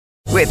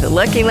With the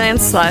Lucky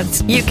Land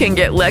Slots, you can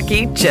get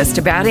lucky just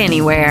about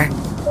anywhere.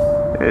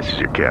 This is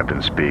your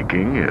captain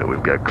speaking.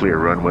 We've got clear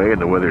runway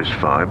and the weather's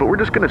fine, but we're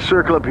just going to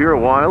circle up here a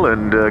while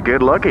and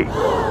get lucky.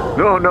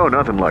 No,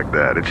 nothing like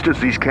that. It's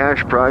just these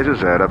cash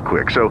prizes add up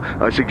quick. So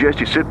I suggest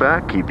you sit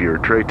back, keep your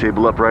tray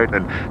table upright,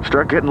 and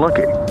start getting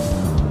lucky.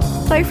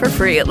 Play for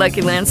free at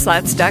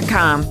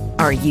LuckyLandSlots.com.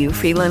 Are you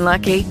feeling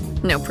lucky?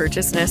 No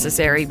purchase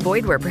necessary.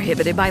 Void where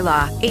prohibited by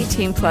law.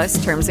 18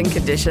 plus terms and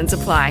conditions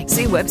apply.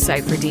 See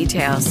website for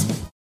details.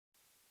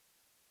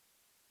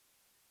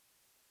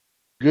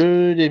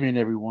 Good evening,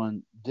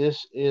 everyone.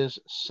 This is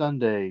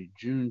Sunday,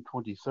 June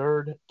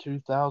 23rd,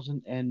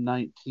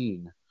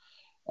 2019.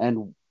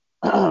 And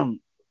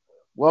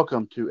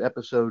welcome to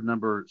episode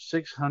number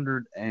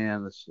 600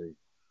 and,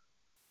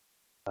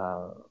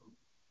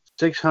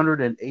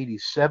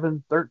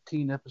 687,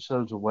 13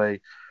 episodes away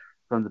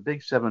from the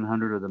Big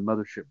 700 of the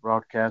mothership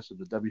broadcast of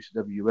the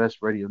WCWUS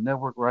Radio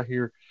Network right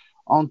here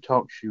on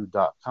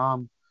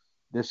TalkShoe.com.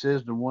 This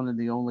is the one and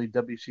the only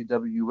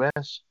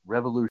WCWUS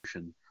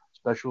Revolution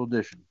Special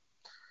Edition.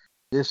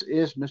 This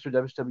is Mr.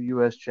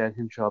 WCWUS Chad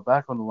Henshaw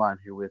back on the line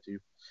here with you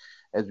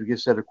as we get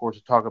set, of course,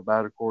 to talk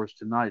about, of course,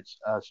 tonight's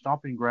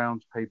Stomping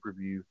Grounds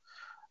pay-per-view,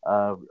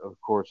 of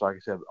course, like I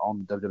said,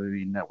 on the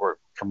WWE Network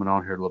coming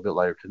on here a little bit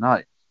later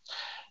tonight.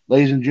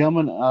 Ladies and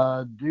gentlemen,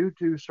 due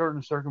to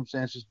certain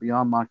circumstances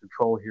beyond my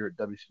control here at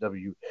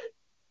WCWUS,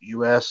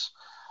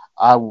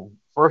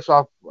 first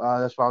off,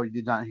 that's why we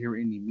did not hear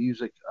any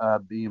music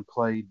being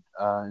played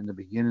in the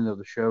beginning of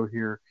the show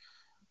here.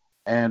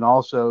 And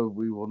also,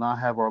 we will not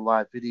have our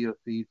live video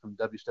feed from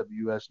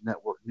WCWUS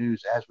Network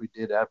News as we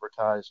did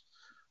advertise.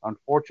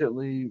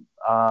 Unfortunately,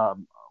 our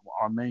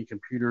main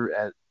computer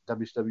at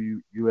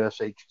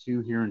WCWUS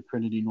HQ here in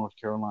Trinity, North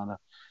Carolina,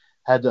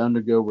 had to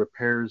undergo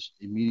repairs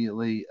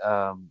immediately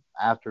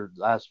after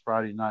this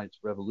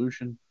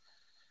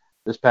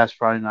past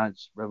Friday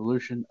night's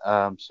Revolution.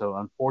 So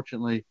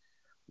unfortunately,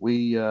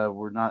 we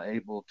were not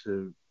able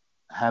to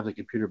have the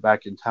computer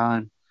back in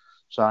time.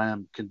 So I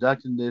am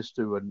conducting this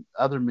through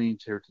other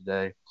means here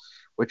today,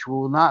 which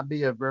will not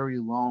be a very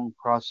long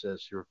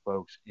process here,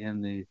 folks,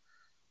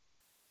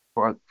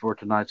 for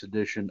tonight's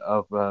edition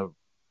of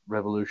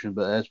Revolution.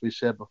 But as we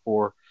said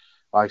before,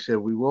 like I said, I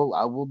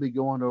will be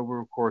going over,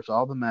 of course,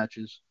 all the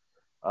matches,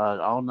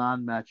 all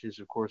 9 matches,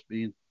 of course,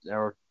 they're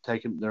going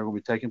to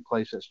be taking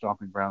place at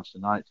Stomping Grounds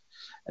tonight,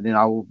 and then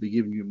I will be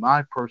giving you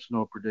my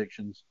personal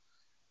predictions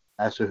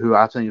as to who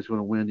I think is going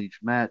to win each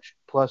match.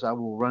 Plus, I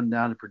will run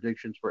down the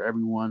predictions for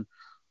everyone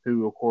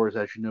who, of course,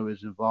 as you know,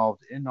 is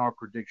involved in our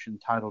prediction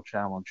title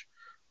challenge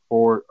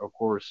for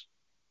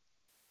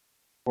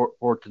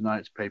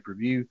tonight's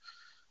pay-per-view.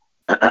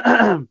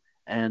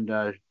 And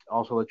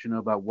also let you know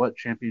about what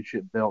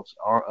championship belts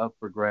are up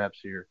for grabs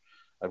here,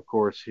 of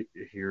course,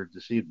 here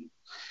this evening.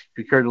 If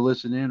you care to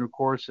listen in, of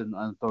course, and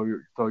throw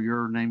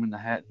your name in the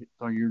hat,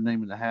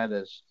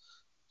 as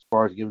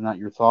far as giving out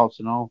your thoughts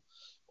and all,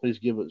 please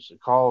give us a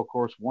call, of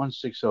course,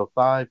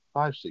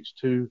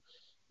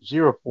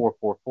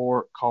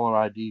 1-605-562-0444, caller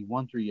ID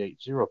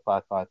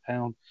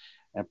 138055#,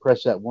 and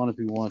press that 1 if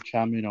you want to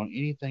chime in on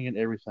anything and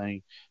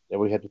everything that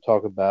we have to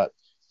talk about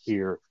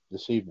here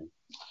this evening.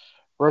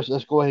 First,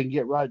 let's go ahead and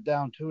get right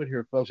down to it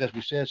here, folks. As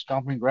we said,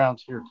 Stomping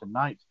Grounds here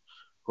tonight,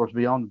 of course,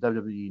 be on the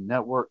WWE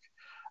Network.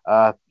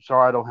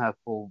 Sorry I don't have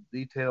full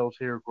details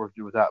here, of course,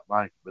 without,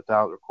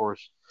 of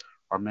course,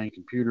 our main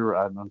computer.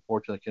 I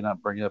unfortunately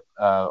cannot bring up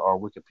our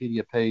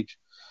Wikipedia page.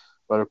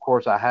 But, of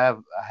course, I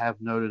have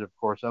noted, of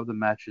course, of the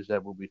matches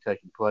that will be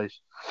taking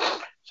place.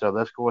 So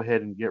let's go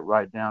ahead and get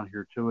right down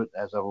here to it,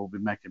 as I will be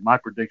making my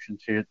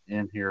predictions here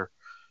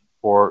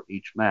for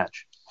each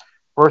match.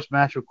 First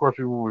match, of course,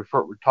 we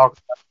talk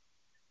about.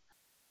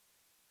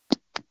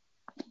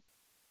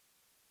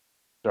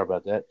 Sorry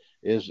about that.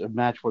 Is a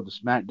match for the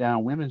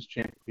SmackDown Women's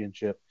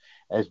Championship,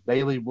 as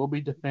Bayley will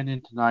be defending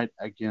tonight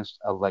against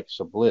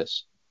Alexa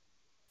Bliss.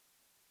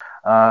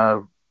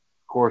 Of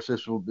course,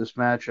 this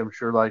match, I'm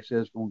sure, like I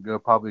said, is going to go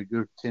probably a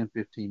good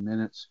 10-15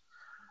 minutes.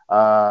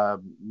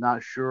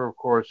 Not sure, of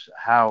course,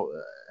 how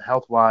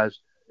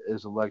health-wise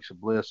is Alexa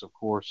Bliss, of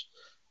course.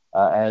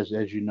 As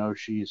you know,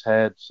 she's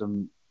had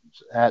some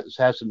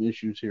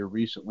issues here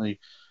recently.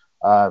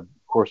 Of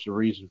course, the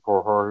reason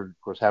for her, of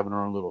course, having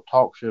her own little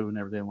talk show and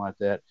everything like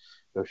that,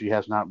 so she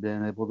has not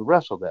been able to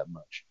wrestle that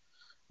much.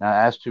 Now,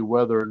 as to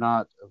whether or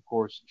not, of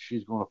course,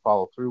 she's going to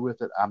follow through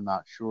with it, I'm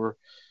not sure.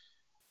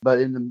 But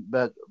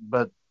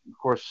of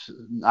course,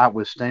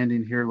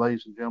 notwithstanding here,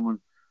 ladies and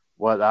gentlemen,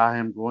 what I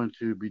am going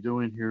to be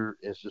doing here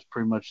is just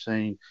pretty much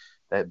saying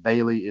that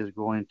Bayley is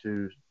going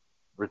to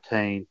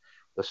retain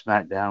the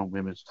SmackDown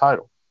Women's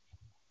title.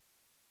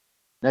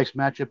 Next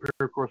matchup here,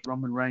 of course,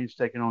 Roman Reigns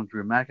taking on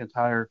Drew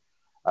McIntyre.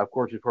 Of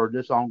course, you've heard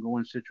this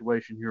ongoing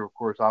situation here, of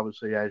course,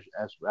 obviously, as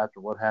after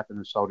what happened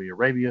in Saudi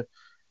Arabia.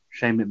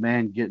 Shane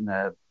McMahon getting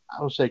I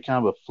would say,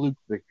 kind of a fluke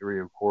victory,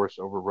 of course,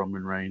 over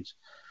Roman Reigns.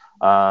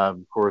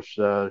 Of course,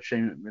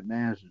 Shane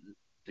McMahon has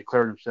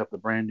declared himself the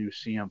brand new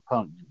CM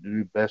Punk, the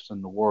new best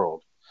in the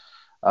world.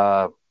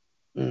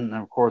 And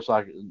of course,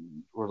 like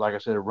I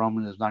said,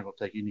 Roman is not going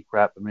to take any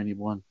crap from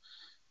anyone.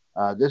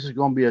 This is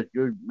going to be a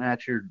good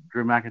match here.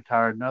 Drew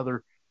McIntyre,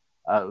 another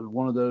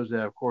one of those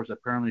that, of course,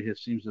 apparently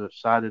seems to have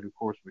sided, of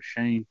course, with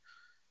Shane.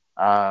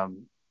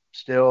 Um,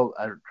 Still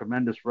a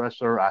tremendous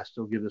wrestler. I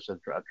still give this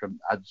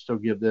I'd still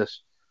give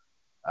this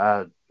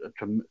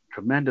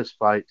tremendous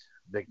fight,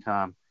 big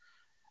time.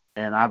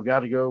 And I've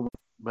got to go,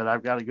 but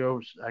I've got to go.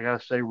 I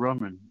got to say,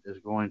 Roman is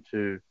going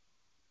to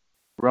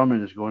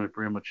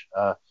pretty much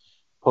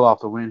pull off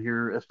the win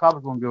here. It's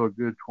probably going to go a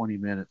good 20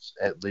 minutes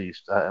at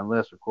least,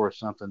 unless, of course,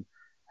 something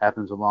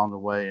happens along the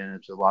way and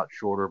it's a lot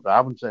shorter. But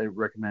I would say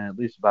recommend at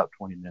least about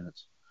 20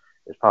 minutes.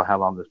 Is probably how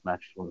long this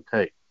match is going to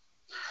take.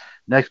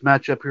 Next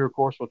matchup here, of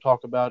course, we'll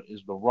talk about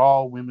is the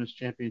Raw Women's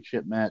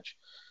Championship match,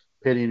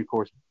 pitting, of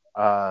course,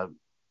 the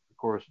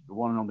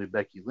one and only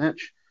Becky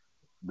Lynch,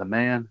 the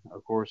man,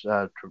 of course,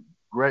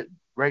 great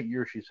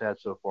year she's had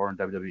so far in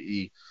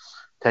WWE,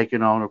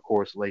 taking on, of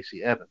course,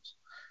 Lacey Evans.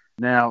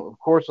 Now, of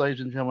course,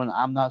 ladies and gentlemen,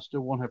 I'm not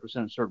still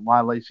 100% certain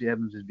why Lacey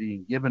Evans is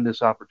being given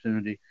this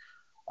opportunity.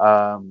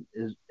 And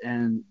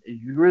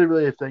you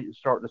really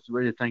start to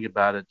really think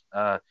about it.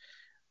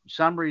 For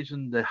some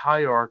reason, the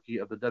hierarchy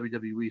of the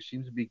WWE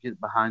seems to be getting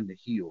behind the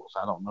heels.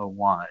 I don't know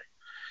why,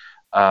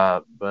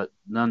 but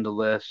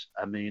nonetheless,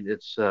 I mean,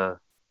 it's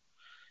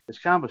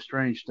kind of a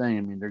strange thing.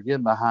 I mean, they're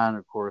getting behind,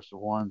 of course, the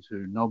ones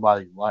who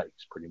nobody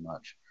likes, pretty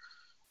much.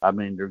 I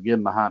mean, they're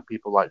getting behind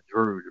people like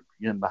Drew. They're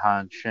getting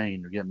behind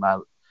Shane. They're getting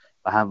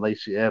behind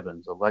Lacey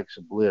Evans,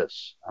 Alexa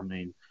Bliss. I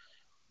mean,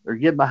 they're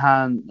getting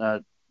behind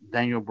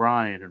Daniel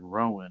Bryan and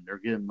Rowan. They're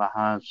getting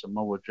behind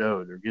Samoa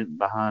Joe. They're getting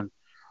behind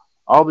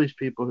all these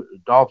people,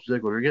 Dolph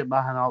Ziggler. They're getting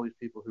behind all these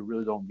people who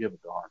really don't give a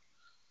darn.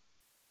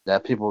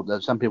 That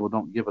some people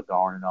don't give a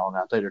darn and all. And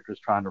I think they're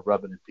just trying to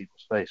rub it in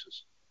people's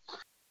faces.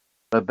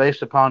 But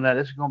based upon that,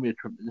 it's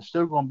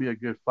still going to be a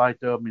good fight,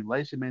 though. I mean,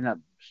 Lacey may not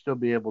still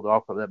be able to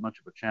offer that much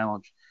of a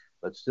challenge,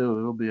 but still,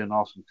 it'll be an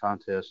awesome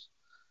contest.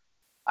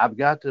 I've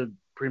got to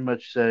pretty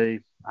much say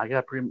I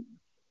got to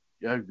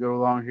go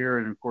along here,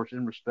 and of course,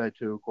 in respect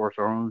to, of course,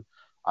 our own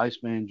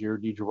Iceman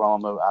Jared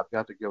DiGirolamo, I've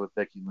got to go with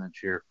Becky Lynch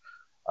here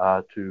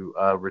to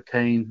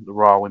retain the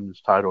Raw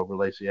Women's title over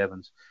Lacey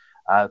Evans.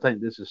 I think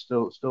this is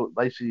still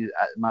Lacey, in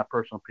my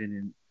personal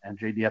opinion, and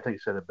JD, I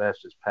think said it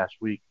best this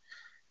past week.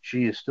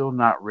 She is still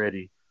not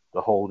ready to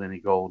hold any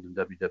gold in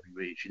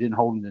WWE. She didn't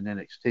hold it in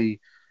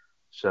NXT,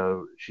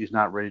 so she's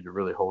not ready to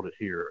really hold it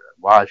here.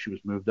 Why she was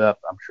moved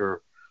up, I'm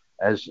sure,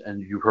 and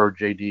you've heard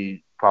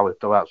JD probably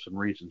throw out some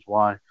reasons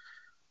why,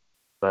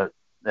 but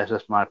that's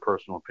just my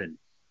personal opinion.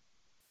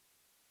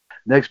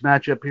 Next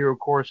matchup here, of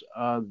course,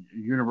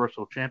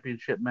 Universal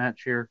Championship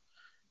match here.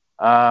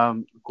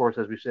 Of course,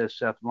 as we said,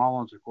 Seth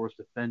Rollins, of course,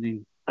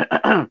 defending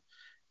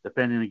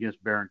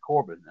against Baron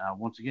Corbin. Now,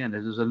 once again,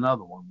 this is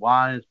another one.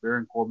 Why is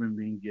Baron Corbin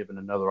being given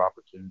another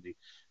opportunity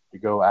to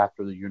go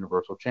after the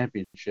Universal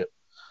Championship?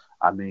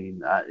 I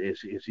mean, is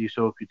he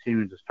still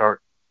continuing to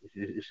start?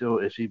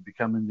 Is he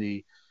becoming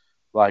the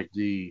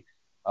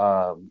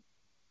um,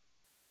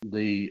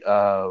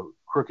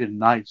 crooked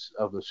knights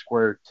of the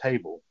square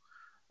table?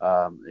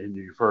 And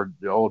you've heard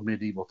the old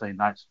medieval thing,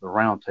 Knights of the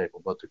Round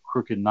Table, but the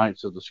crooked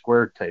knights of the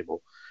square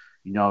table.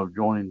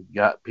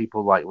 Got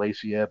people like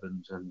Lacey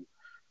Evans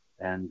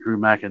and Drew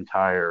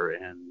McIntyre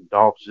and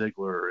Dolph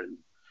Ziggler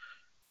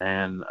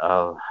and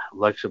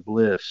Alexa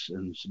Bliss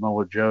and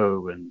Samoa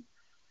Joe and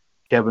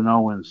Kevin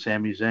Owens,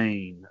 Sami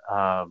Zayn,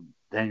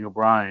 Daniel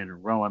Bryan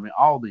and Rowan. I mean,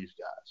 all these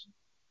guys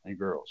and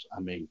girls.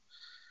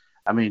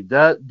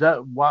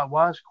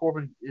 Why is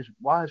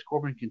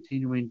Corbin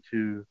continuing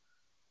to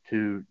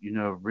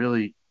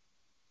really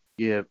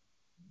give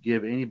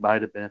anybody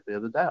the benefit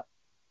of the doubt?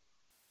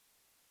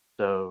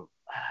 So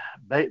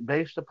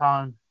based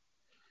upon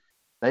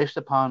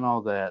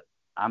all that,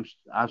 I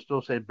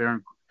still say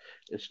Baron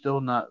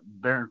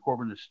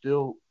Corbin is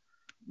still,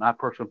 my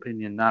personal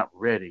opinion, not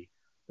ready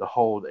to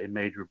hold a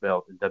major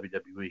belt in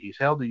WWE. He's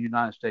held the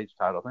United States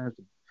title. I think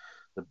it's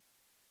the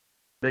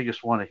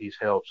biggest one that he's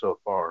held so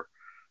far.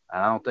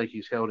 And I don't think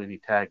he's held any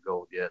tag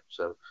gold yet.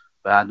 So,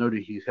 but I know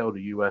that he's held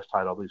a U.S.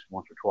 title at least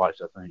once or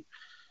twice, I think.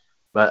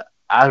 But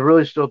I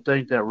really still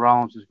think that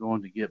Rollins is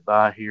going to get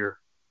by here.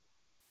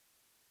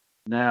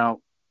 Now,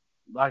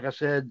 like I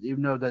said,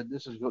 even though that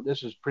this is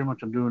pretty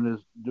much I'm doing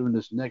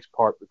this next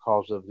part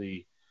because of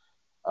the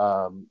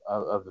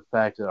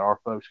fact that our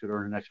folks could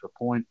earn an extra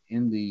point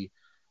in the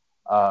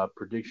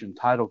prediction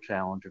title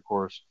challenge, of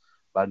course,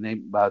 by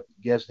taking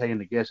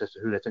the guess as to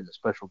who they think the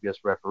special guest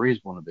referee is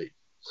going to be.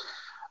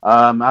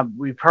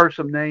 We've heard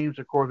some names.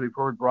 Of course, we've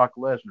heard Brock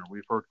Lesnar.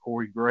 We've heard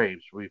Corey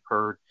Graves. We've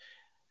heard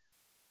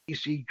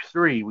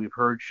EC3. We've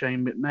heard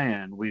Shane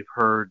McMahon. We've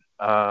heard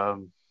there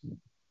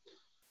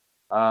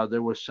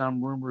was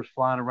some rumors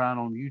flying around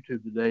on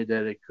YouTube today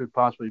that it could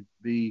possibly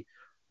be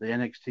the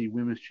NXT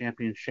Women's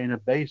Champion Shayna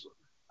Baszler.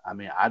 I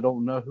mean, I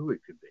don't know who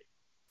it could be.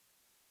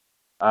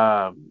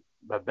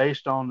 But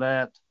based on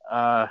that,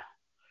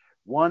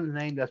 one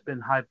name that's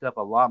been hyped up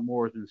a lot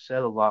more, has been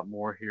said a lot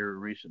more here in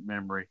recent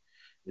memory,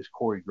 is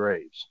Corey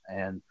Graves.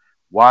 And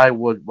why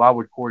would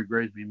Corey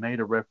Graves be made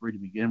a referee to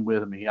begin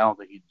with? I mean, I don't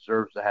think he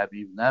deserves to have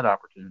even that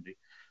opportunity.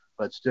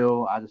 But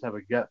still, I just have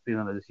a gut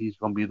feeling that he's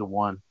going to be the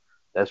one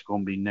that's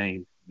going to be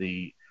named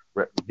the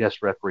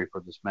guest referee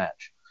for this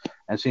match.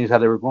 And seeing how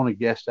they were going to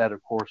guest that,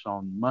 of course,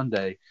 on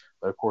Monday,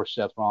 but of course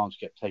Seth Rollins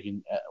kept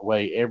taking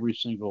away every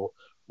single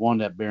one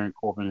that Baron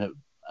Corbin had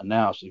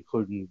announced,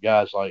 including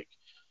guys like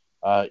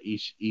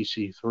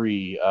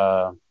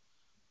EC3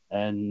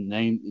 and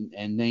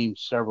named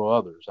several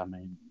others. I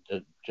mean,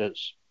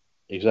 just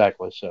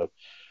exactly. So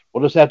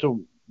we'll just have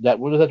to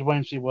wait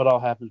and see what all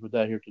happens with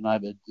that here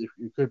tonight. But it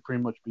could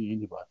pretty much be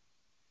anybody.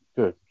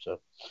 Good. So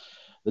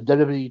the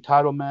WWE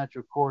title match,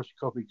 of course,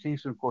 Kofi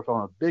Kingston, of course,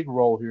 on a big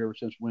roll here ever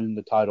since winning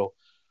the title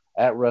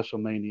at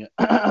WrestleMania.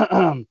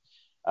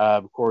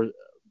 Of course,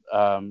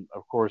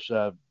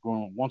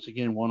 going once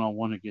again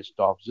one-on-one against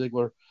Dolph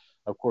Ziggler.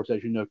 Of course,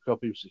 as you know,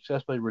 Kofi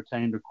successfully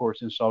retained, of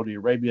course, in Saudi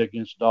Arabia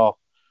against Dolph.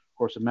 Of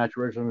course, the match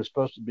originally was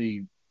supposed to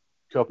be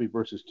Kofi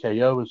versus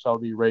KO in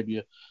Saudi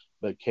Arabia,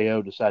 but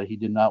KO decided he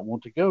did not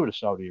want to go to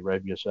Saudi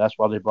Arabia, so that's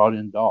why they brought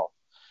in Dolph.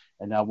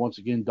 And now, once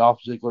again, Dolph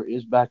Ziggler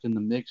is back in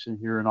the mix in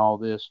here and all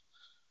this.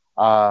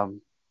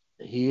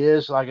 He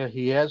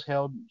has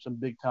held some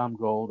big time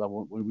gold.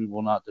 We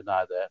will not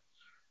deny that.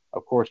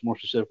 Of course, more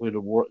specifically,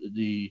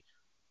 the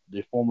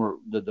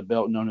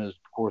belt known as,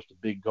 of course, the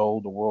Big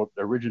Gold,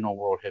 the original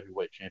World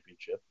Heavyweight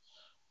Championship.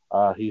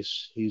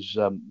 He's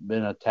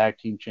been a tag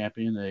team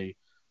champion, a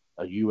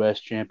U.S.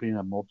 champion,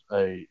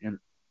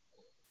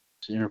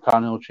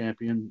 Intercontinental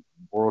champion,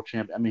 world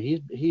champion. I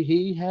mean,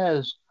 he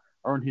has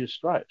earned his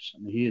stripes. I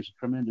mean, he is a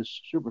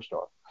tremendous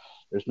superstar.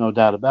 There's no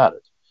doubt about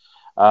it.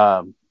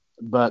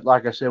 But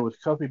like I said, with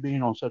Kofi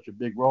being on such a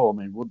big role, I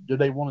mean, do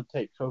they want to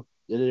take Kofi?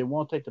 Do they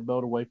want to take the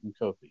belt away from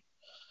Kofi?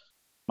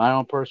 My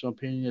own personal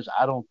opinion is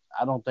I don't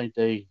think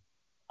they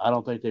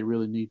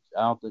really need.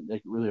 I don't think they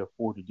can really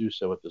afford to do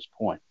so at this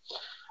point.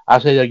 I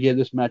say they give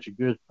this match a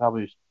good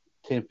probably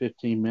 10,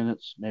 15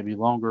 minutes, maybe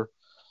longer.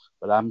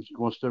 But I'm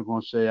still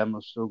going to say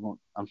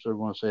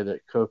that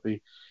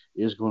Kofi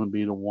is going to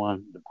be the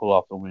one to pull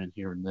off the win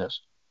here in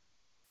this.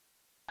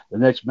 The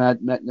next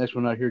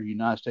one out here, the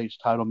United States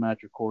title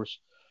match, of course,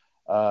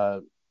 uh,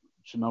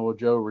 Samoa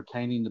Joe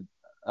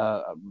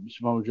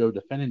Samoa Joe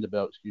defending the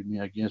belt,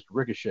 against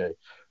Ricochet.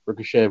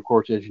 Ricochet, of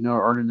course, as you know,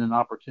 earning an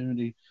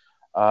opportunity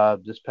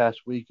this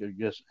past week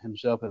against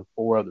himself and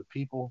four other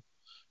people.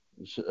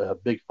 It's a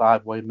big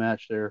five-way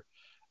match there.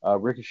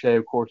 Ricochet,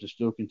 of course, is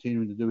still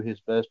continuing to do his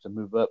best to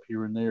move up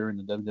here and there in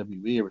the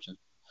WWE ever since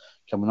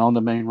coming on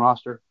the main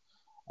roster.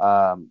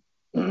 Um,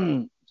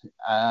 and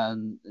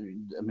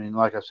I mean,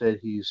 like I said,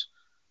 he's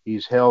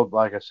held,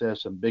 like I said,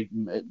 some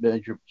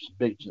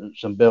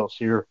some belts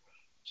here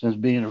since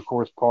being, of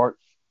course, part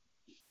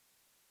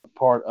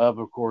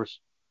of course,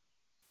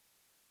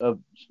 of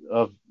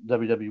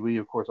WWE.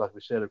 Of course, like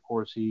we said, of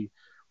course, he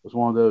was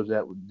one of those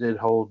that did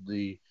hold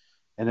the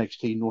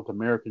NXT North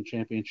American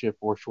Championship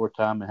for a short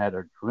time and had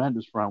a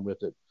tremendous run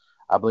with it,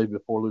 I believe,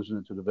 before losing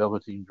it to the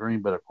Velveteen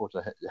Dream. But of course,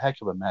 a heck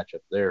of a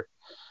matchup there.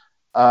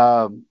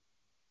 Um,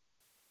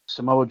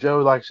 Samoa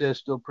Joe, like I said, is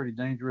still pretty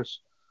dangerous.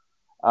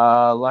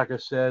 Like I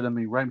said, I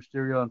mean, Rey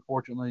Mysterio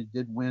unfortunately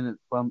did win it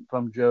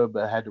from Joe,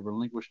 but had to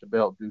relinquish the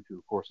belt due to,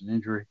 of course, an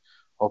injury.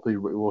 Hopefully,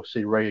 we'll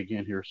see Rey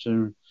again here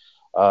soon.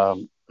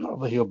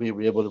 Hopefully, he'll be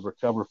able to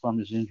recover from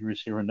his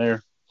injuries here and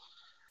there.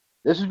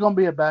 This is going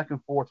to be a back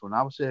and forth one.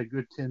 I would say a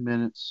good 10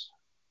 minutes,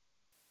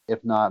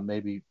 if not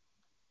maybe.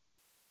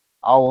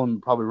 All of them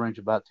probably range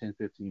about 10,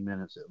 15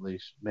 minutes at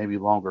least, maybe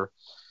longer.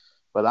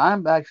 But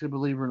I'm actually,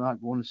 believe it or not,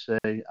 I'm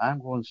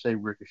going to say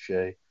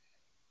Ricochet.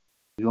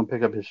 He's going to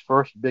pick up his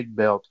first big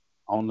belt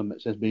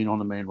since being on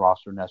the main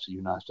roster, and that's the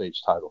United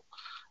States title.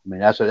 I mean,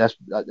 that's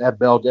that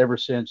belt ever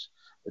since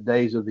the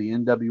days of the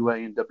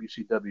NWA and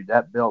WCW.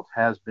 That belt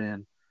has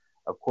been,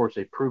 of course,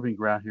 a proving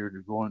ground here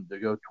to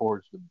go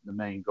towards the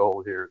main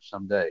goal here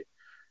someday.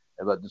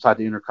 But just like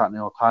the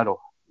Intercontinental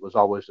title was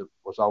always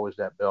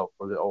that belt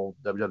for the old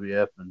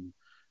WWF and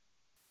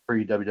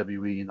pre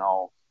WWE and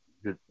all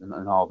good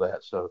and all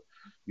that. So,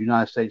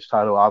 United States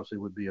title obviously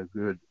would be a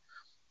good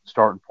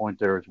starting point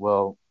there as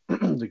well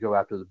to go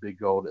after the big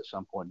gold at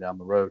some point down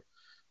the road.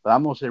 But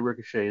I'm going to say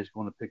Ricochet is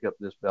going to pick up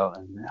this belt,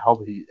 and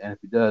if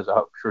he does,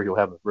 I'm sure he'll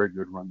have a very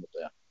good run with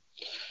that.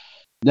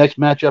 Next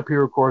match up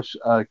here, of course,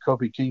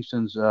 Kofi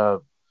Kingston's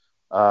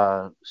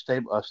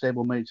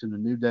stablemates in the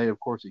New Day, of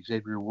course,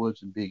 Xavier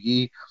Woods and Big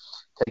E,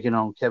 taking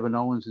on Kevin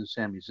Owens and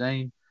Sami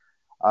Zayn.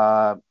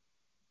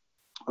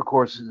 Of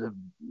course, the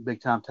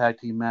big time tag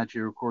team match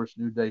here. Of course,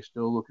 New Day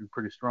still looking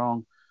pretty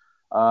strong.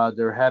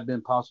 There have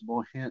been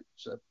possible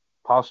hints,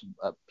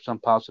 some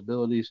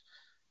possibilities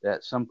that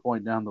at some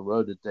point down the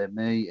road that they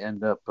may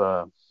end up.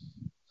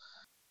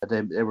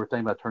 They were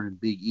thinking about turning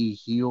Big E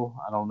heel.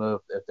 I don't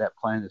know if that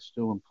plan is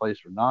still in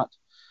place or not,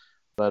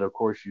 but of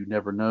course you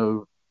never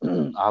know.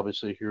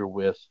 obviously here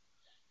with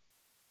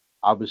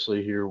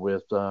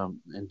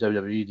in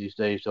WWE these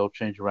days, they'll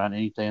change around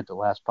anything at the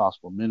last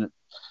possible minute.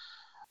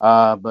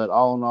 But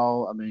all in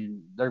all, I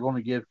mean, they're going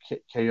to give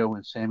KO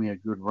and Sammy a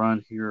good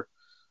run here.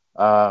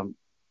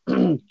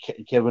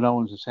 Kevin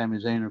Owens and Sami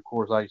Zayn, of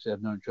course, like I said,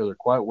 have known each other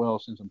quite well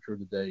since I'm sure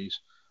the days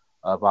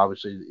of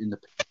obviously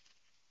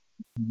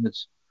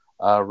Independence,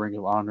 Ring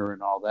of Honor,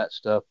 and all that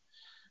stuff.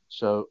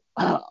 So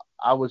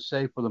I would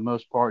say for the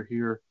most part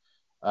here,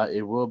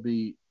 it will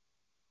be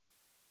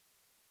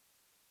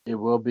it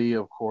will be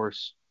of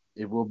course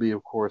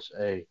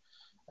a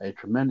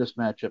tremendous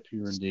matchup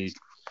here indeed.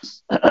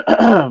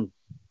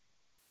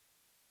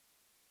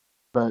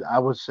 But I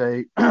would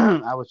say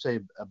I would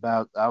say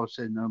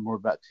no more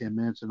about 10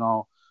 minutes and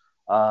all.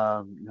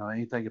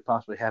 Anything could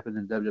possibly happen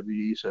in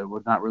WWE, so it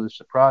would not really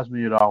surprise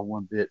me at all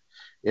one bit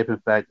if, in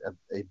fact,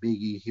 a Big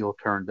E heel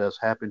turn does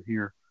happen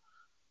here.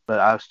 But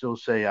I still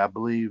say I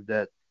believe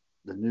that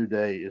the New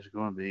Day is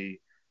going to be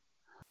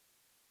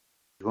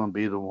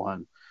the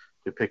one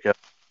to pick up.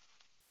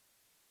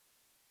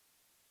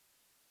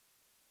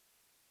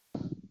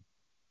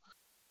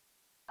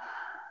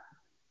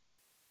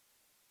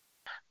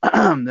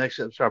 Next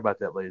up, sorry about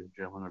that, ladies and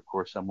gentlemen. Of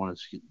course, someone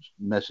is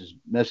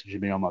messaging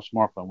me on my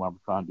smartphone while I'm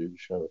trying to do the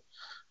show.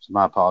 So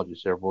my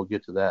apologies there. We'll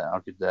get to that.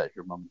 I'll get to that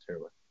here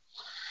momentarily.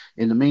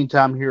 In the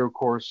meantime, here, of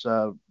course,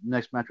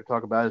 next match we'll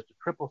talk about is the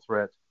triple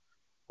threat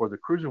for the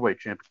Cruiserweight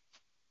Championship.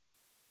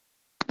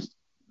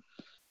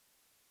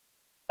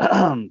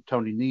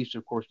 Tony Nese,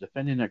 of course,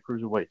 defending that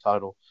Cruiserweight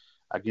title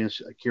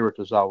against Akira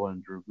Tozawa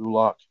and Drew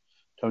Gulak.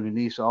 Tony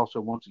Nese also,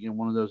 once again,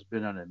 one of those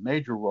been on a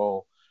major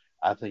role,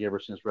 I think, ever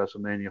since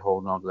WrestleMania,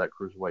 holding on to that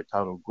Cruiserweight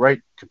title.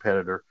 Great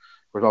competitor.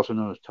 Of course, also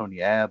known as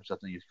Tony Abs. I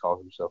think he's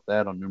called himself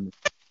that on numerous.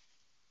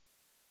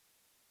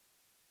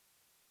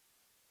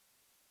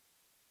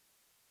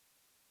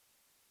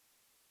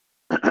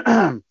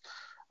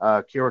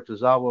 Akira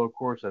Tozawa, of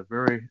course, a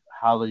very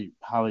highly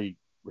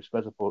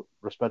respectable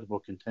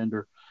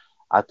contender.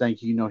 I think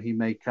he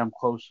may come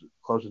closer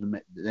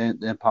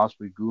than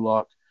possibly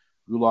Gulak.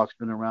 Gulak's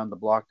been around the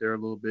block there a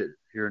little bit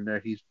here and there.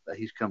 He's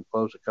come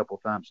close a couple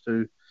of times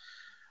too.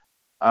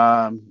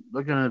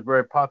 Looking at a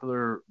very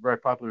popular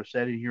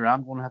setting here,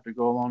 I'm going to have to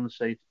go along and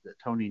say that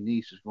Tony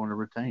Nese is going to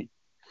retain,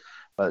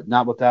 but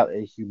not without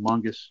a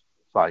humongous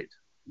fight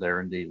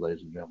there, indeed,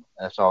 ladies and gentlemen.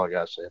 That's all I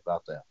got to say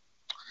about that.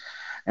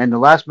 And the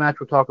last match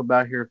we'll talk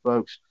about here,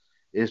 folks,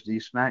 is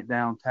the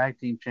SmackDown Tag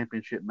Team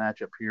Championship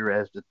matchup here,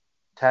 as the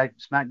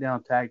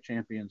SmackDown Tag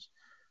Champions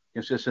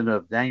consisting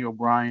of Daniel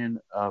Bryan,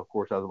 of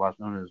course, otherwise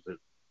known as the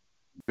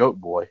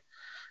Goat Boy,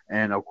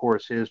 and of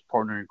course his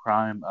partner in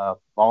crime, the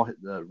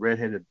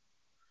bald-headed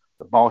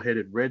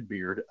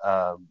Redbeard,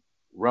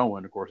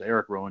 Rowan. Of course,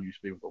 Eric Rowan used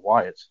to be with the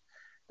Wyatts,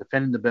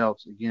 defending the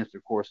belts against,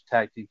 of course,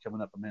 tag team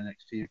coming up from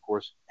NXT, of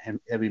course,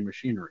 Heavy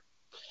Machinery.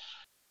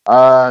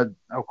 Of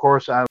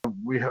course,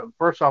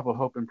 first off, I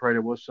hope and pray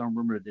there was some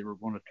rumor that they were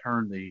going to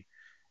turn the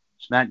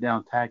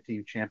SmackDown Tag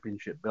Team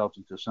Championship belts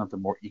into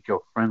something more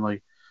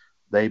eco-friendly.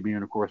 They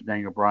being, of course,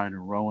 Daniel Bryan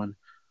and Rowan.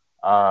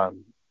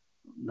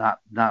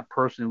 Not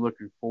personally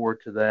looking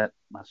forward to that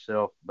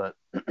myself, but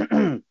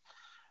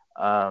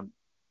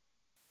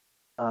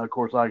of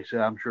course, like I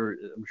said, I'm sure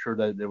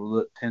that they will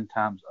look 10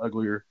 times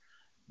uglier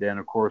than,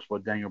 of course,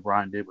 what Daniel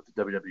Bryan did with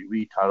the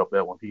WWE title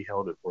belt when he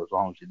held it for as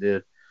long as he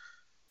did.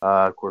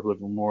 Of course,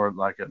 looking more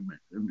like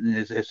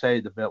as they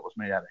say, the belt was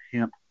made out of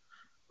hemp,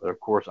 but of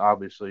course,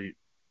 obviously,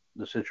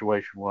 the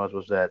situation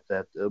was that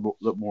it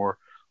looked more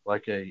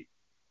like a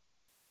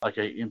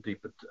empty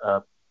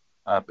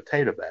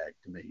potato bag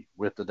to me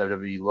with the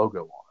WWE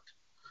logo on it.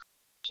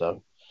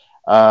 So,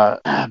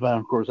 but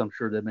of course, I'm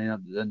sure they may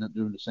end up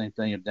doing the same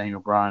thing if Daniel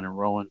Bryan and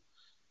Rowan,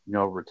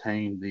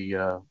 retain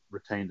the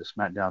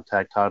SmackDown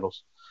tag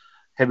titles.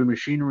 Heavy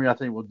Machinery, I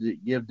think, will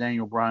give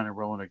Daniel Bryan and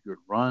Rowan a good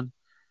run.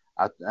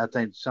 I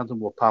think something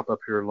will pop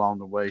up here along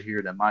the way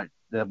here that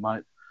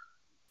might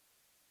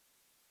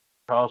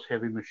cause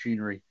Heavy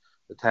Machinery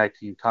the tag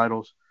team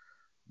titles.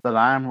 But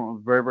I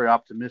am very, very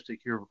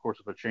optimistic here, of course,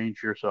 of a change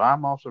here. So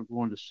I'm also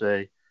going to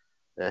say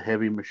that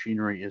Heavy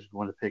Machinery is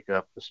going to pick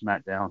up the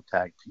SmackDown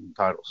tag team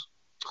titles.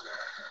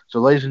 So,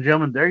 ladies and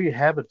gentlemen, there you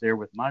have it there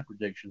with my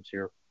predictions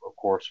here, of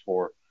course,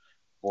 for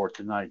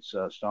tonight's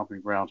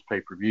Stomping Grounds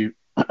pay-per-view.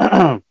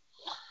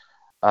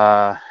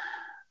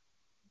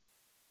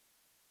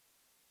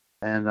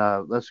 And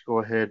let's go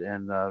ahead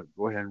and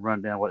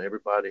run down what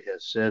everybody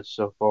has said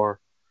so far.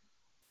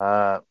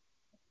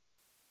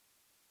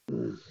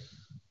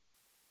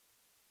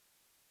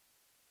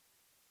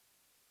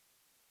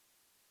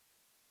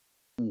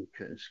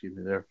 Okay, excuse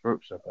me there,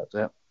 folks. Sorry about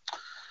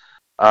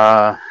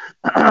that.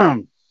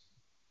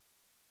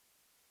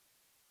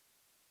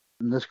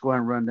 Let's go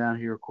ahead and run down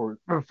here, of course.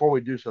 Before we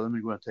do so, let me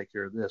go ahead and take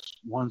care of this.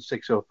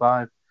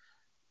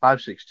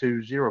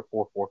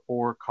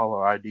 1-605-562-0444,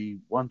 caller ID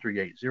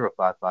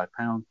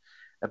 138055#.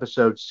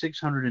 Episode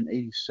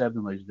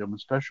 687, ladies and gentlemen,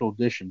 special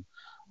edition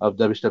of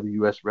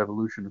WCWUS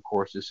Revolution. Of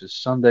course, this is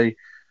Sunday,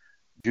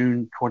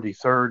 June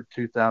 23rd,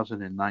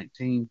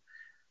 2019.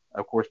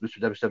 Of course, Mr.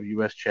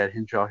 WCWUS Chad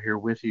Henshaw here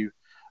with you,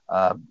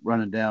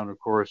 running down, of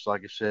course,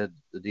 like I said,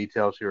 the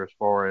details here as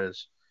far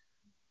as,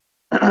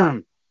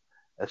 of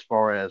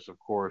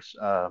course,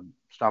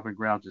 Stomping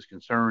Grounds is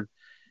concerned.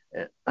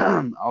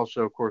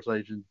 Also, of course,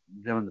 ladies and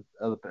gentlemen,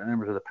 the other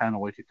members of the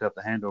panel we kicked up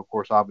the handle, of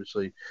course,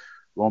 obviously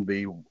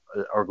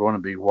are going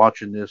to be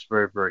watching this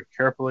very, very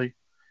carefully,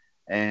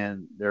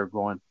 and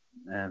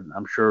and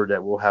I'm sure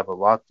that we'll have a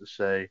lot to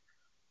say.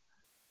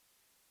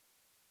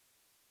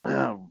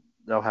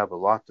 They'll have a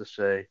lot to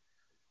say,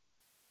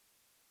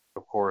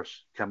 of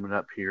course, coming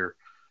up here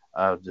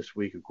this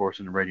week, of course,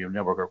 in the radio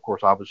network. Of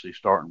course, obviously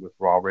starting with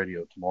Raw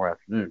Radio tomorrow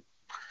afternoon.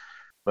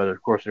 But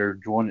of course, they're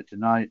enjoying it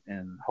tonight,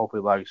 and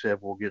hopefully, like I said,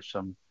 we'll get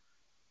some.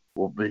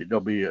 I'm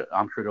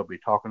sure they'll be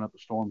talking up a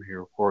storm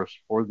here, of course,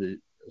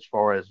 as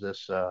far as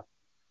this,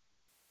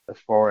 as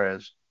far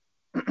as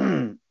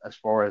as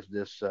far as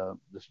this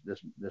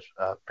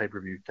pay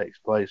per view takes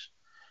place.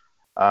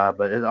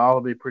 But it all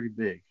will be pretty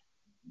big.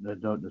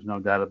 There's no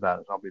doubt about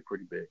it. It's all be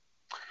pretty big.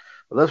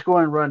 But let's go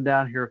ahead and run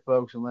down here,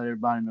 folks, and let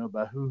everybody know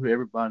about who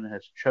everybody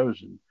has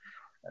chosen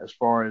as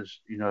far as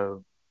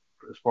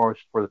as far as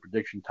for the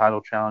prediction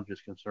title challenge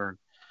is concerned.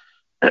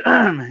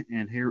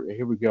 And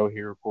here we go.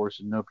 Here, of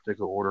course, in no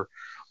particular order,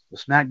 the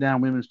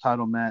SmackDown Women's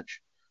Title match.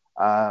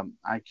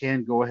 I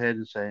can go ahead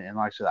and say, and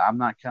like I said, I'm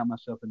not counting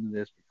myself into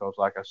this because,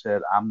 like I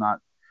said, I'm not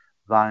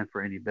vying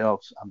for any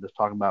belts. I'm just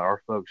talking about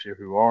our folks here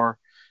who are,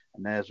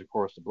 and that is, of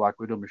course, the Black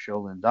Widow,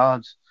 Michelle Lynn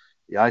Dodds,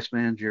 the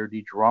Iceman, Jared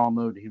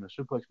DiGirolamo, the Human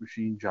Suplex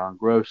Machine, John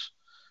Gross,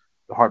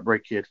 the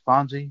Heartbreak Kid,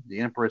 Fonzie, the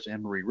Empress,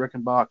 Anne-Marie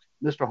Rickenbach,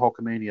 Mr.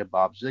 Hulkamania,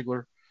 Bob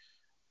Ziegler,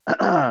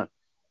 the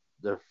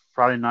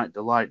Friday Night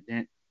Delight,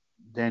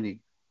 Danny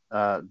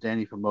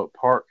from Oak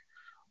Park,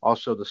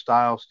 also the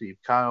Style, Steve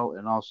Kyle,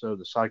 and also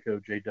the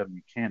Psycho,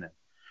 J.W. Cannon.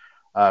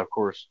 Of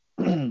course,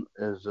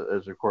 as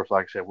of course,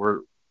 like I said,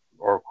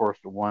 are of course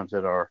the ones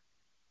that are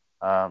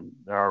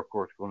of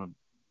course going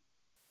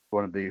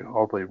to be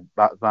hopefully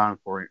vying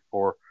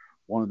for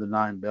one of the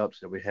 9 belts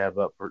that we have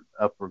up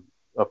for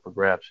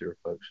grabs here,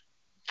 folks.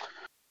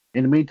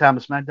 In the meantime,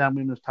 the SmackDown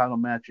Women's Title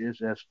match is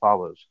as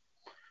follows.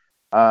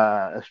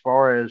 As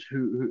far as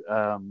who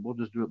we'll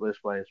just do it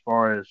this way. As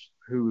far as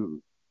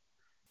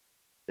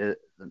let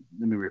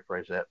me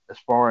rephrase that. As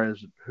far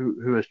as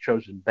who has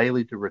chosen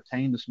Bayley to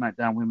retain the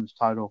SmackDown Women's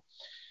Title,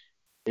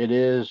 it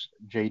is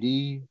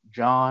JD,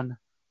 John,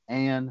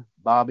 Ann,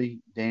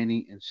 Bobby,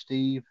 Danny, and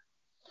Steve,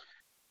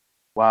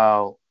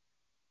 while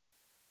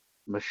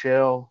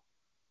Michelle,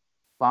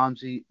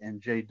 Fonzie,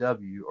 and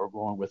JW are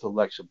going with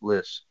Alexa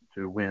Bliss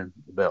to win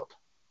the belt.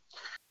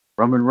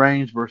 Roman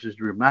Reigns versus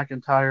Drew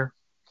McIntyre.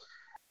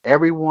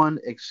 Everyone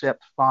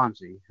except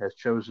Fonzie has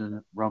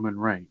chosen Roman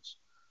Reigns.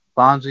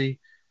 Fonzie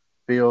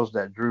feels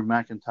that Drew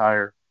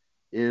McIntyre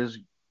is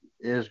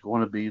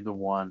going to be the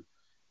one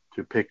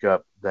to pick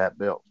up that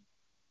belt.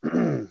 He's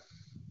going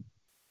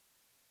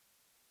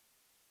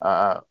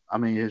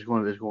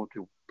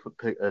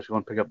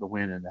to pick up the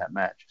win in that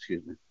match.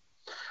 Excuse me.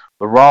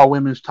 The Raw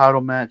Women's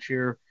Title match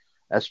here,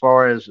 as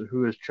far as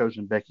who has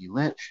chosen Becky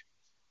Lynch,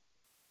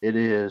 it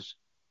is.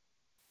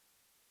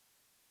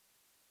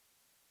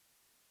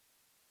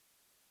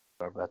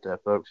 Sorry about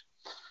that, folks.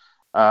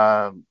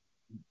 Of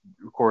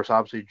course,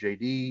 obviously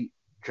JD,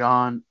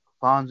 John,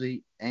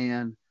 Fonzie,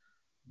 Ann,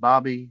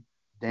 Bobby,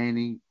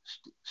 Danny,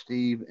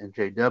 Steve, and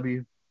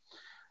JW.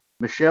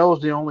 Michelle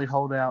is the only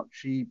holdout.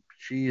 She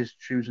is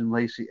choosing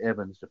Lacey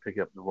Evans to pick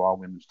up the Raw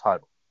Women's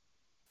Title.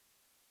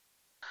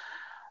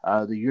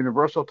 The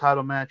Universal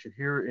Title match, and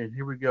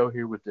here we go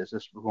here with this.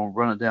 We're going to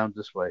run it down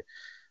this way.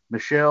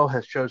 Michelle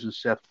has chosen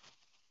Seth.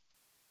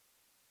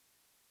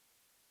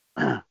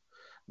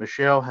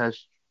 Michelle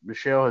has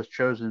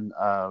chosen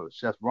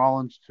Seth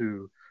Rollins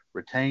to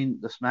retain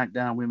the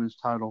SmackDown Women's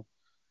Title.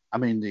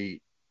 The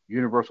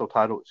Universal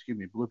Title. Excuse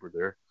me, blooper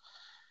there.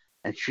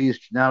 And she has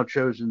now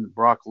chosen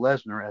Brock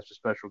Lesnar as the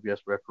special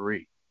guest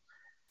referee.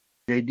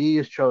 JD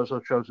has also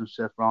chosen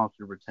Seth Rollins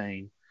to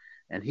retain,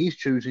 and he's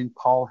choosing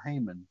Paul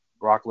Heyman,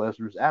 Brock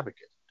Lesnar's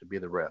advocate, to be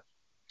the ref.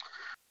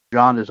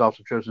 John has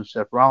also chosen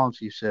Seth Rollins.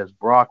 He says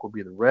Brock will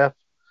be the ref.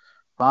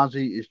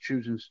 Fonzie is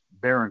choosing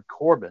Baron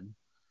Corbin,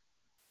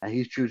 and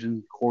he's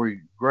choosing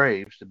Corey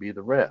Graves to be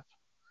the ref.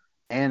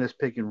 Ann is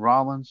picking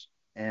Rollins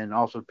and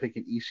also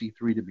picking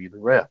EC3 to be the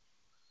ref.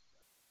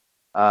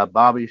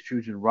 Bobby is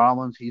choosing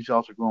Rollins. He's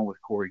also going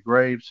with Corey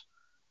Graves.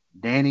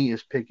 Danny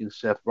is picking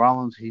Seth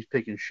Rollins. He's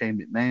picking Shane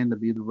McMahon to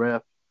be the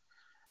ref.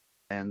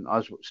 And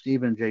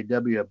Steve and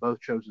JW have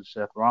both chosen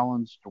Seth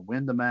Rollins to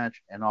win the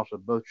match, and also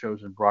both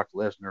chosen Brock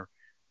Lesnar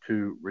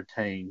to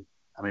retain.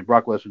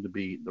 Brock Lesnar to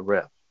be the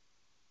ref.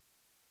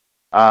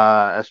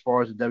 As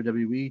far as the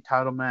WWE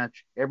title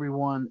match,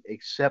 everyone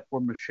except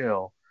for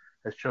Michelle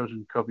has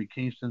chosen Kofi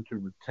Kingston to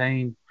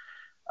retain.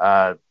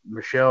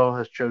 Michelle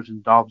has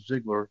chosen Dolph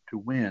Ziggler to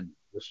win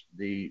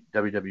the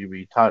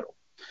WWE title.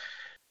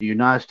 The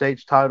United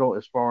States title,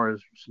 as far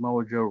as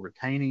Samoa Joe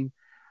retaining,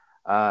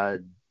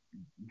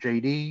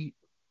 JD,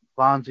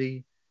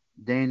 Fonzie,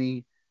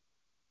 Danny,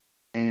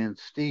 and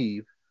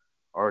Steve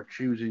are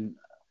choosing.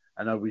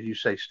 I know you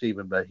say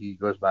Steven, but he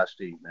goes by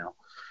Steve now.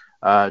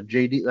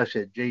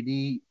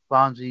 JD,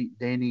 Fonzie,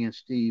 Danny, and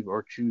Steve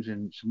are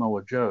choosing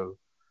Samoa Joe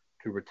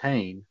to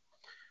retain.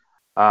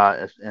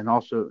 And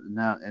also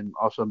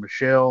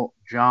Michelle,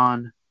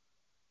 John,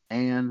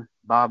 and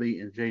Bobby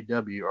and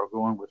JW are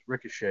going with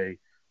Ricochet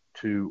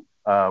to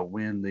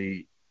win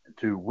the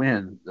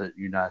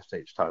United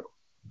States title.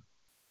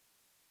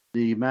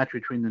 The match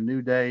between the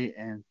New Day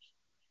and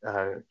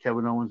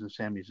Kevin Owens and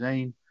Sami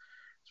Zayn.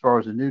 As far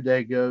as the New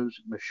Day goes,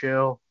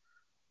 Michelle,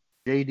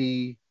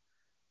 JD,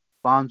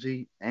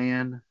 Fonzie,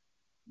 and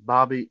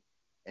Bobby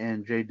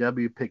and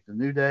JW picked the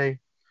New Day,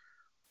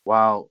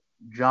 while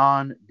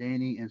John,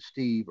 Danny, and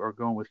Steve are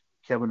going with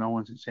Kevin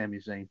Owens and Sami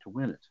Zayn to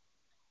win it.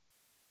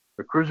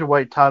 The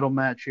Cruiserweight title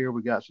match here,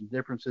 we got some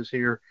differences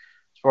here.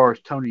 As far as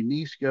Tony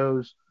Nese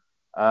goes,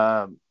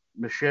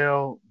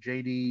 Michelle,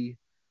 JD,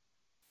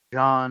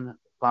 John,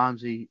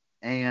 Fonzie,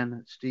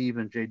 and Steve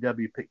and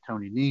JW pick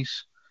Tony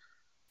Nese.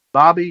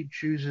 Bobby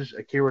chooses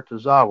Akira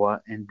Tozawa,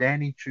 and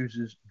Danny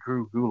chooses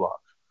Drew Gulak.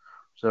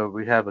 So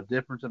we have a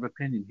difference of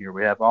opinion here.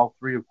 We have all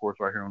three, of course,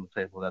 right here on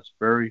the table. That's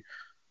very,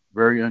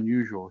 very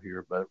unusual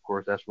here, but of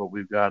course, that's what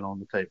we've got on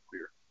the table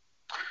here.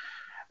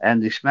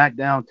 And the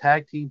SmackDown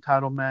Tag Team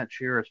title match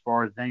here, as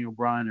far as Daniel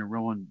Bryan and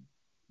Rowan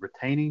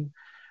retaining,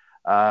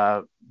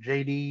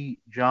 JD,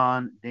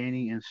 John,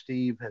 Danny, and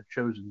Steve have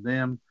chosen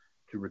them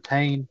to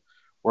retain,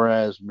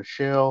 whereas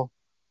Michelle,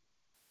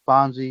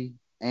 Fonzie,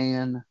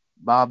 and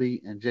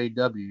Bobby and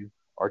JW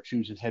are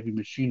choosing Heavy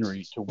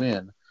Machinery to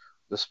win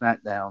the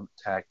SmackDown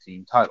Tag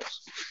Team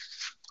titles.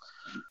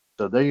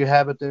 So there you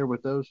have it there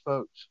with those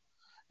folks.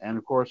 And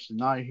of course,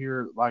 tonight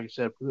here, like I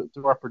said,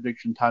 through our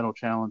prediction title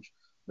challenge,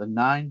 the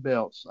 9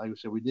 belts, like I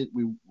said, we do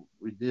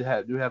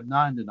have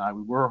 9 tonight.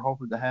 We were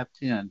hoping to have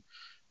 10,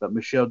 but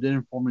Michelle did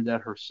inform me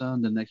that her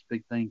son, the next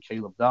big thing,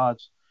 Caleb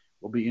Dodds,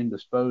 will be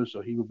indisposed,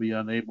 so he was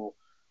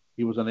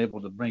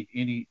unable to bring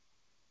any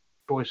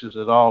choices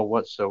at all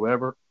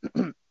whatsoever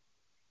to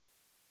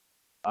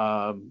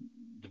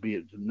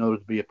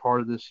be a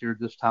part of this here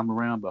this time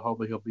around, but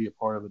hopefully he'll be a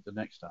part of it the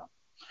next time.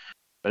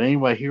 But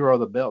anyway, here are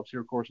the belts.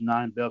 Here, of course,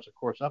 9 belts, of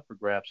course, up for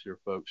grabs here,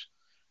 folks.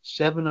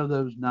 7 of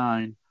those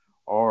 9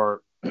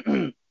 are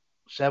under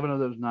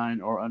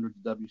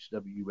the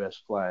WCWUS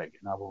flag,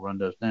 and I will run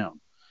those down.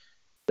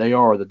 They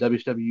are the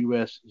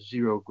WCWUS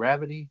Zero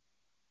Gravity,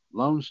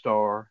 Lone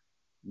Star,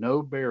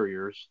 No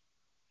Barriers,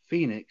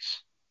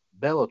 Phoenix,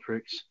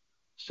 Bellatrix,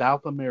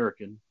 South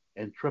American,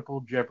 and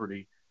Triple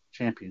Jeopardy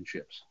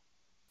championships.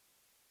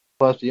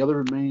 Plus, the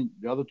other 2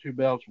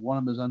 belts, one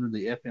of them is under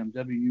the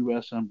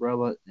FMWUS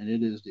umbrella, and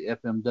it is the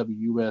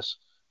FMWUS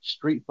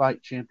Street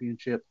Fight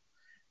Championship.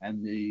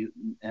 And the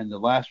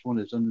last one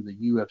is under the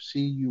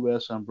UFC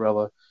US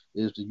umbrella,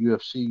 is the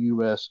UFC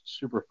US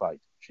Super Fight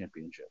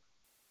Championship.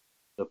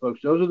 So, folks,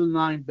 those are the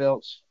 9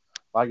 belts.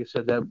 Like I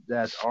said,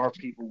 that our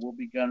people will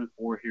be gunning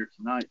for here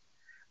tonight.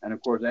 And,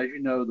 of course, as you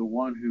know, the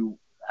one who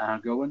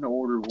go into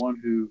order, one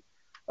who,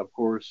 of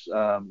course,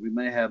 we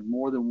may have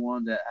more than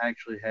one that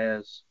actually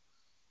has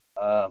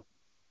the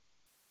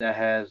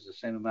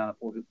same amount of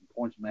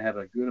points. We may have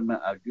a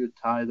good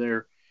tie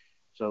there.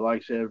 So,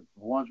 like I said,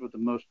 the ones with the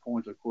most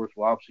points, of course,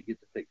 will obviously get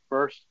to pick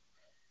first,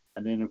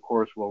 and then, of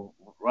course, we'll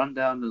run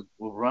down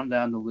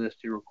the list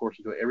here, of course,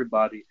 until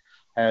everybody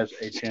has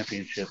a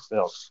championship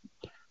belt.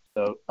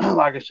 So,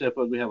 like I said,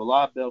 we have a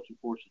lot of belts, of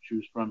course, to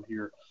choose from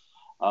here,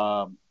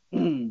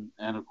 and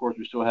of course,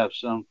 we still have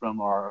some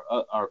from our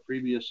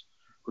previous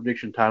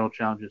prediction title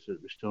challenges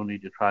that we still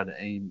need to try to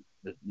aim,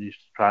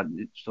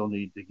 still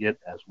need to get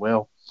as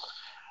well.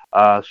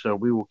 So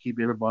we will keep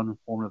everyone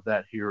informed of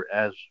that here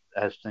as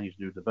things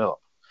do develop.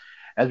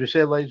 As we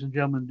said, ladies and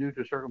gentlemen, due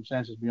to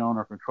circumstances beyond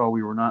our control,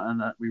 we were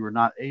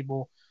not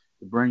able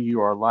to bring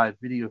you our live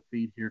video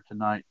feed here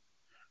tonight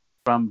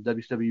from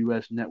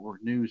WCWUS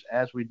Network News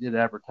as we did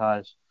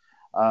advertise.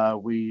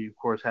 We, of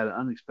course, had an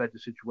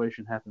unexpected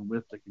situation happen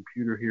with the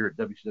computer here at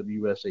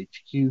WCWUS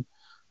HQ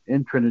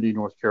in Trinity,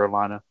 North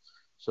Carolina.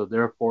 So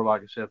therefore,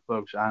 like I said,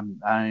 folks, I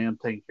am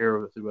taking care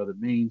of it through other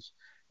means.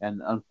 And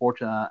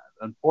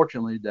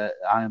unfortunately, that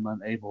I am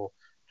unable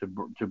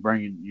to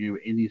bring you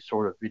any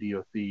sort of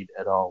video feed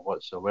at all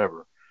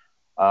whatsoever.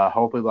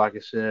 Hopefully, like I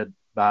said,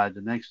 by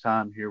the next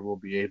time here, we'll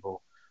be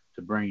able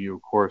to bring you,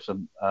 of course,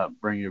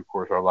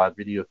 our live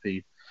video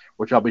feed,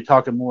 which I'll be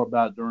talking more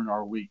about during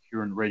our week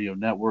here in the radio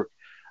network.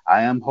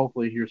 I am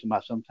hopefully here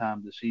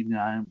sometime this evening.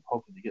 I am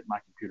hoping to get my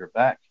computer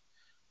back,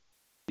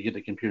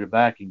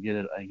 and get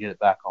it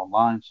back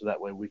online, so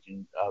that way we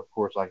can, of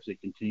course, like I said,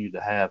 continue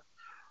to have,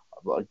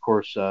 of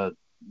course, to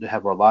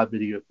have our live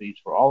video feeds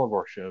for all of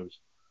our shows.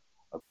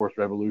 Of course,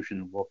 Revolution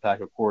and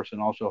Wolfpack, of course,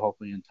 and also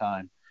hopefully in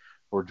time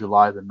for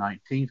July the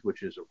 19th,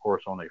 which is, of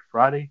course, on a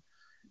Friday,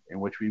 in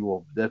which we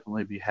will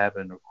definitely be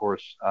having, of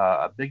course,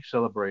 a big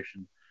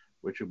celebration,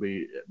 which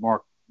we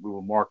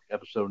will mark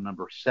episode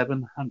number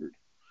 700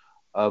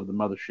 of the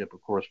Mothership,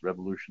 of course,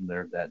 Revolution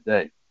there that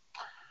day.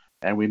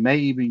 And we may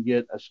even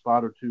get a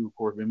spot or two, of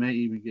course. We may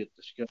even get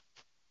discussed.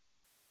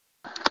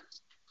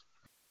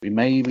 We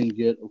may even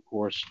get, of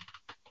course,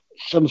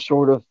 some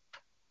sort of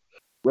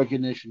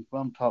recognition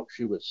from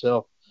TalkShoe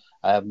itself.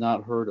 I have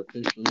not heard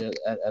officially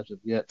as of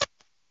yet,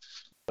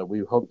 but we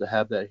hope to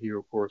have that here,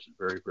 of course,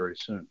 very, very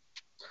soon.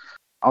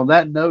 On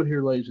that note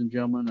here, ladies and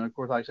gentlemen, of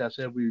course, like I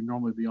said, we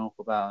normally be on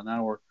for about an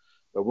hour.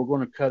 But we're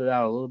going to cut it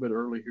out a little bit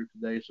early here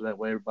today, so that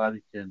way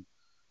everybody can,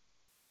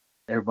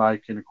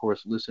 of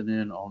course, listen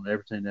in on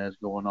everything that's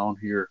going on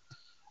here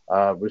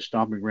with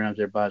Stomping Grounds.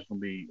 Everybody's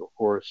going to be, of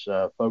course,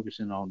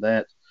 focusing on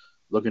that,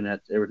 looking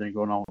at everything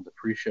going on with the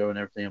pre-show and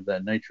everything of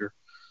that nature.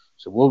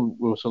 So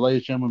so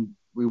ladies and gentlemen,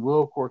 we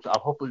will, of course, I'll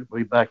hopefully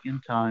be back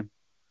in time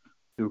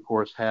to, of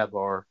course, have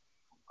our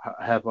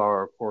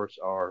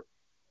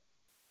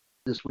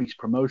this week's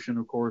promotion,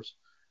 of course,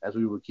 as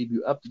we will keep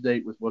you up to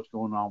date with what's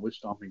going on with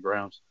Stomping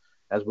Grounds,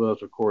 as well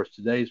as, of course,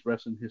 today's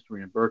wrestling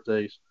history and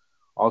birthdays.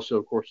 Also,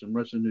 of course, some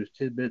wrestling news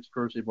tidbits,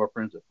 courtesy of our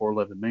friends at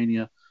 411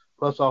 Mania.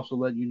 Plus, also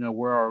let you know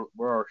where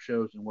our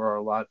shows and where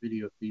our live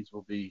video feeds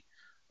will be,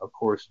 of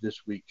course,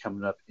 this week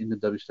coming up in the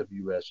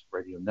WCWUS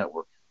Radio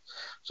Network.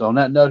 So on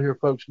that note here,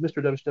 folks,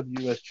 Mr.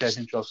 WCWUS Chad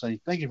Henshaw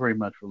saying thank you very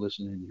much for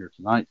listening in here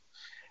tonight.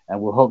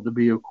 And we'll hope to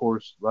be, of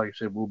course, like I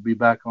said, we'll be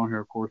back on here,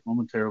 of course,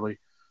 momentarily,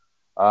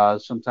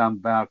 sometime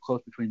about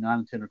close between 9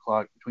 and 10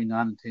 o'clock, between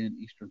 9 and 10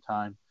 Eastern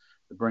Time,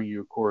 to bring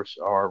you, of course,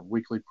 our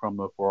weekly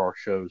promo for our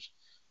shows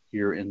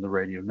here in the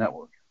radio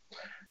network.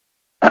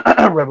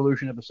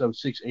 Revolution episode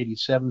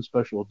 687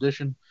 special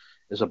edition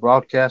is a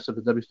broadcast of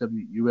the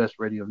WCWUS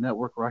Radio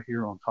Network right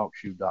here on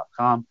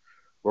TalkShoe.com,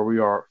 where we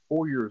are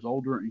 4 years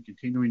older and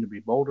continuing to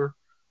be bolder.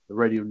 The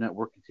radio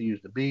network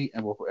continues to be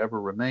and will forever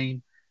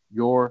remain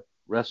your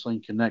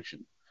wrestling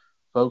connection.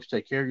 Folks,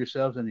 take care of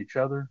yourselves and each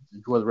other.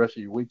 Enjoy the rest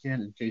of your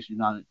weekend. In case you're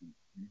not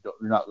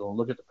going to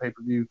look at the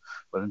pay-per-view,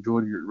 but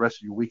enjoy the rest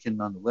of your weekend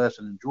nonetheless,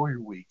 and enjoy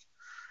your week.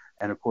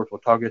 And of course,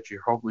 we'll talk at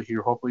you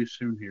hopefully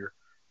soon here,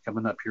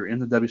 coming up here in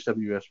the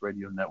WCWUS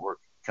Radio Network,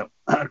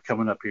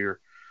 coming up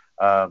here,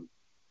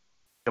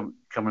 of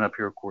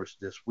course,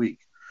 this week.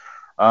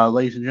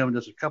 Ladies and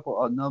gentlemen, just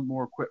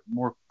more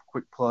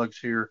quick plugs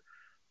here.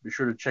 Be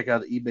sure to check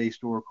out the eBay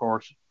store, of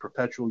course,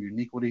 Perpetual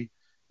Uniquity,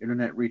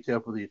 internet retail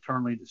for the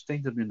eternally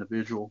distinctive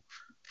individual,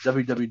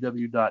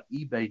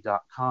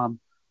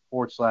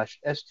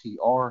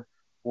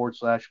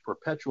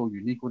 www.ebay.com/STR/Perpetual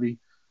Uniquity.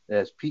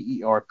 That's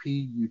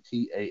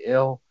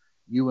PERPUTAL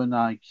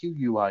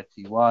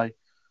UNIQUITY.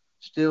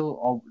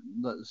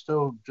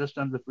 Still just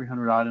under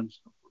 300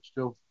 items,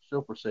 still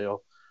for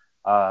sale.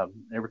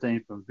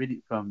 Everything from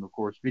of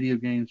course video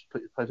games,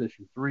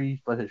 PlayStation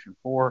 3, PlayStation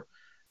 4,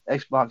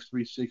 Xbox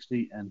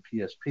 360, and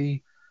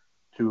PSP,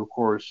 to of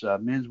course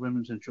men's,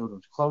 women's, and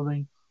children's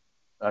clothing,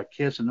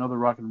 Kiss and other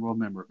rock and roll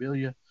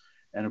memorabilia,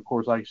 and of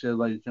course, like I said,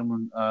 ladies and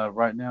gentlemen,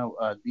 right now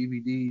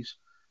DVDs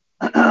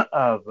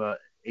of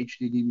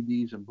HD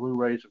DVDs and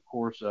Blu-rays, of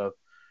course, of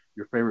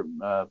your favorite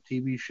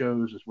TV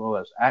shows, as well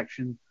as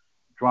action,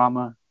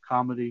 drama,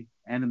 comedy,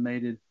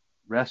 animated,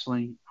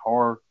 wrestling,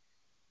 horror,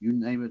 you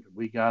name it,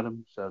 we got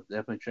them. So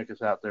definitely check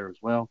us out there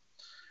as well.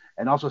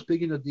 And also,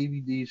 speaking of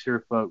DVDs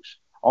here, folks,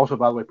 also,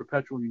 by the way,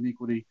 Perpetual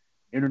Uniquity,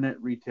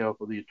 internet retail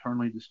for the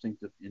eternally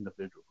distinctive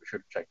individual. Be sure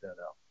to check that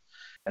out.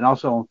 And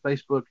also on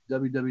Facebook,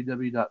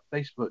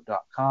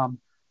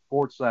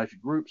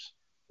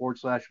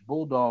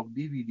 www.facebook.com/groups/Bulldog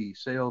DVD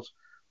sales.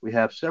 We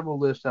have several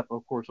lists up,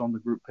 of course, on the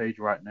group page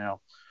right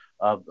now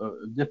of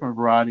different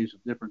varieties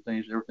of different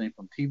things, everything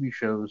from TV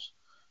shows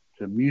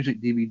to music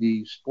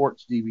DVDs,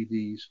 sports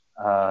DVDs,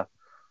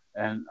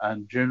 and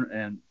of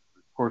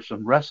course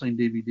some wrestling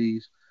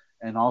DVDs,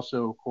 and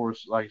also, of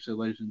course, like I said,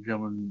 ladies and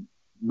gentlemen,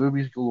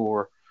 movies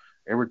galore.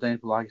 Everything,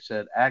 like I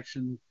said,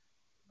 action,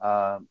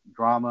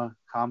 drama,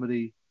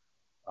 comedy,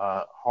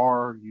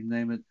 horror, you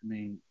name it. I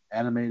mean,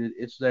 animated,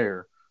 it's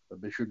there.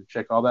 But be sure to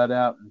check all that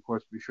out. And, of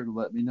course, be sure to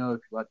let me know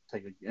if you'd like to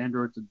take a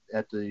gander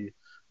at the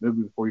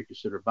movie before you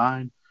consider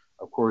buying.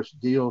 Of course,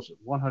 deals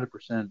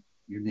 100%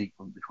 unique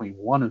from between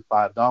 $1 and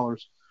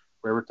 $5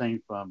 for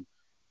everything from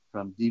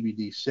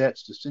DVD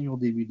sets to single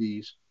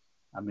DVDs.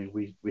 I mean,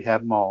 we have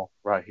them all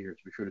right here.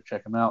 So be sure to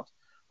check them out.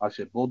 Like I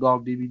said,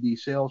 Bulldog DVD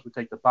sales. We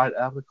take the bite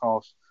out of the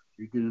cost.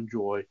 You can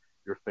enjoy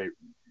your favorite.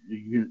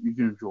 You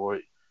can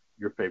enjoy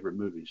your favorite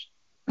movies,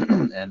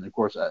 and of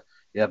course,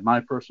 you have my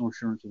personal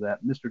assurance of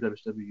that, Mr.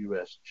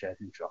 WCWUS Chad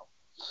Henshaw.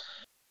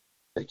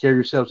 Take care of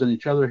yourselves and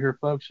each other here,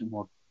 folks, and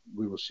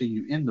we will see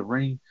you in the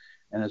ring.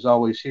 And as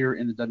always, here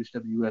in the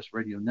WCWUS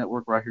Radio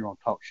Network, right here on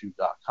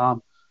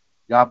TalkShoe.com.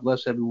 God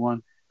bless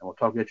everyone, and we'll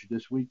talk at you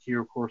this week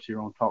here, of course, here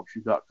on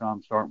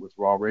TalkShoe.com, starting with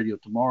Raw Radio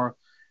tomorrow,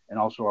 and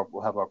also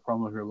we'll have our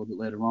promo here a little bit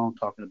later on,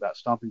 talking about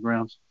Stomping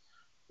Grounds.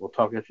 We'll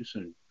talk at you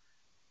soon.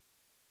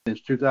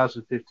 Since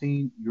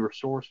 2015, your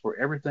source for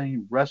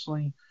everything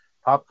wrestling,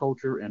 pop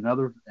culture, and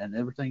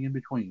everything in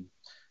between.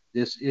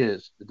 This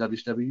is the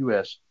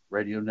WCWUS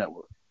Radio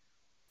Network.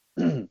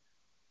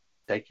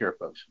 Take care,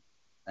 folks,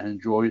 and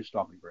enjoy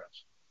Stomping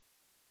Grounds.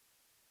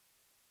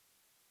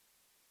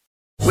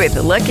 With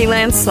the Lucky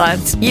Land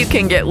Slots, you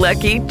can get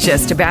lucky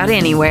just about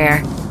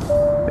anywhere.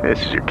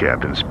 This is your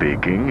captain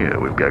speaking.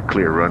 We've got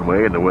clear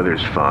runway and the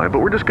weather's fine, but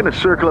we're just going to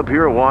circle up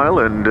here a while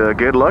and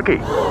get lucky.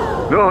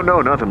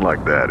 No, nothing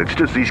like that. It's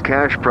just these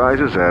cash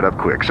prizes add up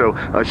quick. So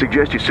I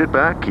suggest you sit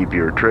back, keep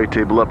your tray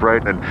table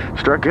upright, and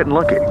start getting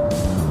lucky.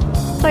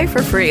 Play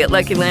for free at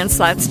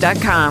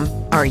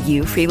LuckyLandSlots.com. Are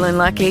you feeling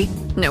lucky?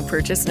 No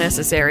purchase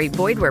necessary.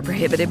 Void where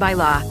prohibited by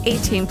law.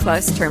 18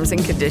 plus terms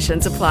and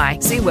conditions apply.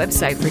 See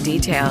website for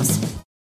details.